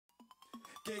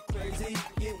Get crazy,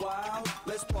 get wild,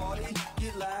 let's party,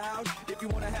 get loud. If you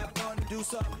wanna have fun and do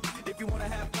something, if you wanna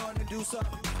have fun and do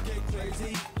something, get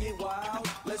crazy, get wild,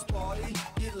 let's party,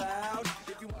 get loud.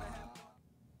 If you wanna have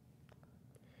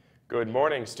Good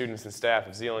morning, students and staff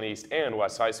of Zeeland East and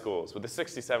West High Schools with the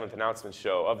 67th announcement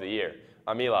show of the year.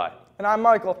 I'm Eli. And I'm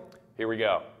Michael. Here we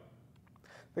go.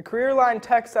 The Career Line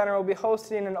Tech Center will be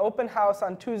hosting an open house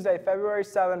on Tuesday, February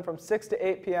 7 from 6 to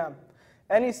 8 p.m.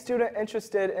 Any student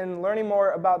interested in learning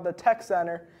more about the Tech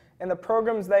Center and the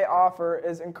programs they offer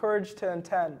is encouraged to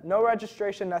attend. No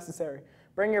registration necessary.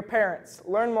 Bring your parents.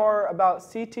 Learn more about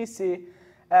CTC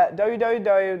at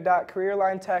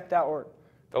www.careerlinetech.org.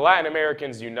 The Latin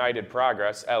Americans United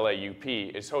Progress,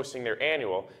 LAUP, is hosting their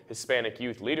annual Hispanic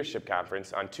Youth Leadership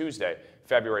Conference on Tuesday,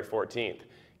 February 14th.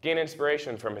 Gain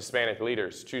inspiration from Hispanic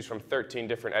leaders, choose from 13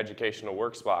 different educational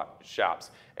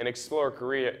workshops, and explore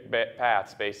career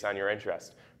paths based on your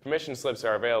interest. Permission slips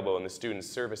are available in the Student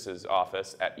Services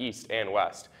Office at East and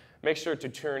West. Make sure to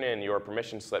turn in your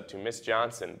permission slip to Ms.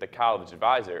 Johnson, the college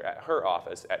advisor, at her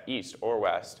office at East or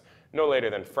West, no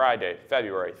later than Friday,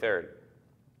 February 3rd.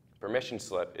 Permission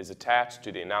slip is attached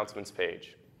to the announcements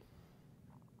page.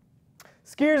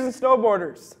 Skiers and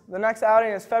snowboarders, the next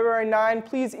outing is February 9.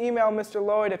 Please email Mr.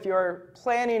 Lloyd if you are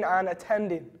planning on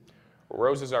attending.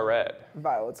 Roses are red.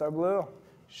 Violets are blue.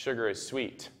 Sugar is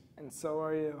sweet. And so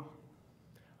are you.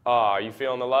 Are you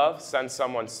feeling the love? Send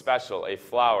someone special a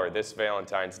flower this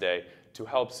Valentine's Day to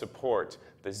help support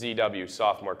the ZW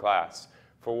sophomore class.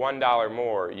 For $1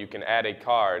 more, you can add a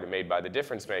card made by the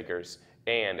Difference Makers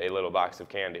and a little box of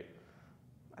candy.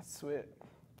 That's sweet.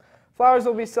 Flowers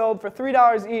will be sold for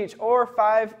 $3 each or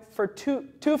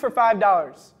two for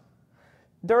 $5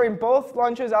 during both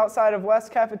lunches outside of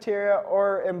West Cafeteria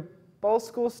or in both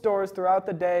school stores throughout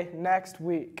the day next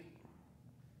week.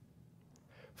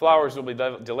 Flowers will be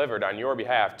delivered on your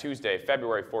behalf Tuesday,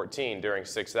 February 14 during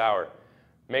 6th hour.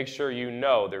 Make sure you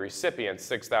know the recipient's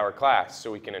 6th hour class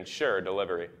so we can ensure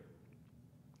delivery.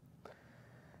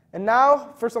 And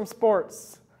now for some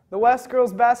sports. The West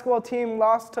girls basketball team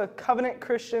lost to Covenant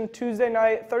Christian Tuesday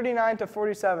night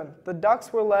 39-47. The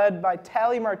Ducks were led by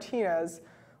Tally Martinez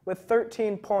with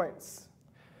 13 points.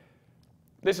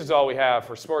 This is all we have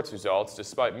for sports results,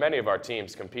 despite many of our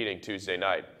teams competing Tuesday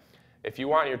night. If you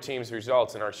want your team's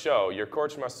results in our show, your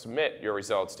coach must submit your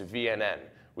results to VNN.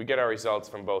 We get our results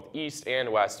from both East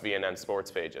and West VNN sports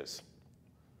pages.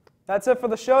 That's it for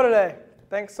the show today.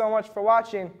 Thanks so much for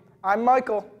watching. I'm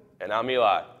Michael. And I'm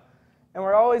Eli. And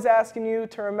we're always asking you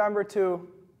to remember to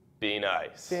be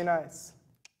nice. Be nice.